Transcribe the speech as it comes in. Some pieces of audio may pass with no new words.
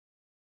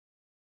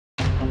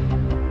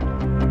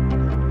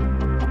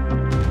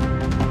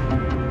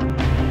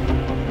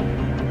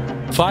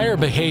Fire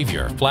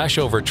Behavior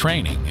Flashover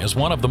Training is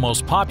one of the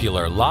most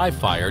popular live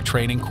fire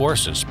training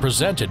courses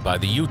presented by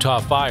the Utah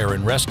Fire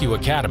and Rescue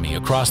Academy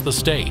across the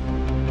state.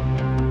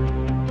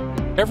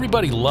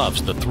 Everybody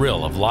loves the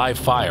thrill of live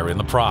fire in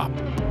the prop.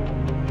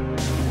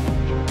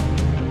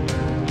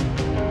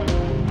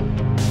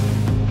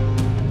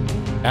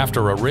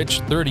 After a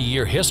rich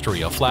 30-year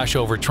history of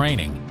flashover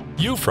training,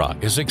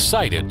 UFRA is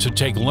excited to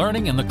take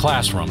learning in the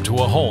classroom to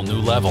a whole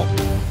new level.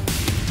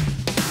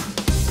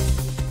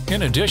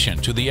 In addition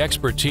to the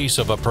expertise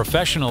of a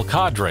professional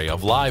cadre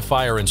of live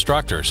fire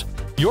instructors,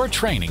 your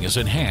training is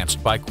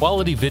enhanced by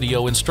quality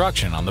video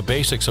instruction on the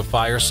basics of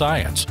fire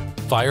science,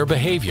 fire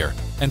behavior,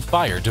 and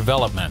fire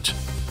development.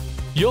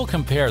 You'll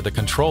compare the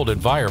controlled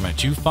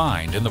environment you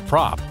find in the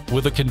prop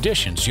with the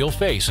conditions you'll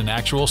face in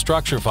actual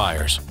structure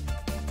fires.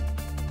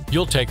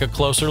 You'll take a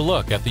closer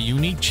look at the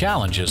unique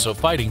challenges of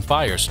fighting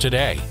fires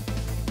today.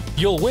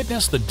 You'll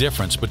witness the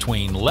difference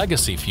between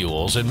legacy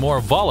fuels and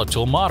more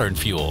volatile modern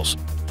fuels,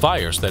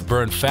 fires that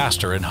burn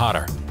faster and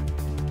hotter.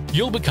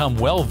 You'll become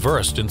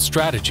well-versed in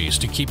strategies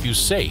to keep you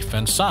safe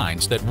and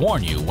signs that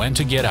warn you when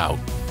to get out.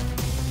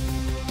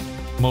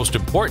 Most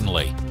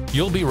importantly,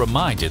 you'll be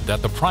reminded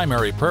that the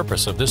primary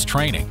purpose of this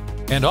training,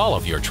 and all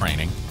of your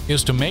training,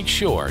 is to make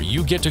sure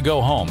you get to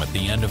go home at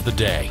the end of the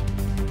day.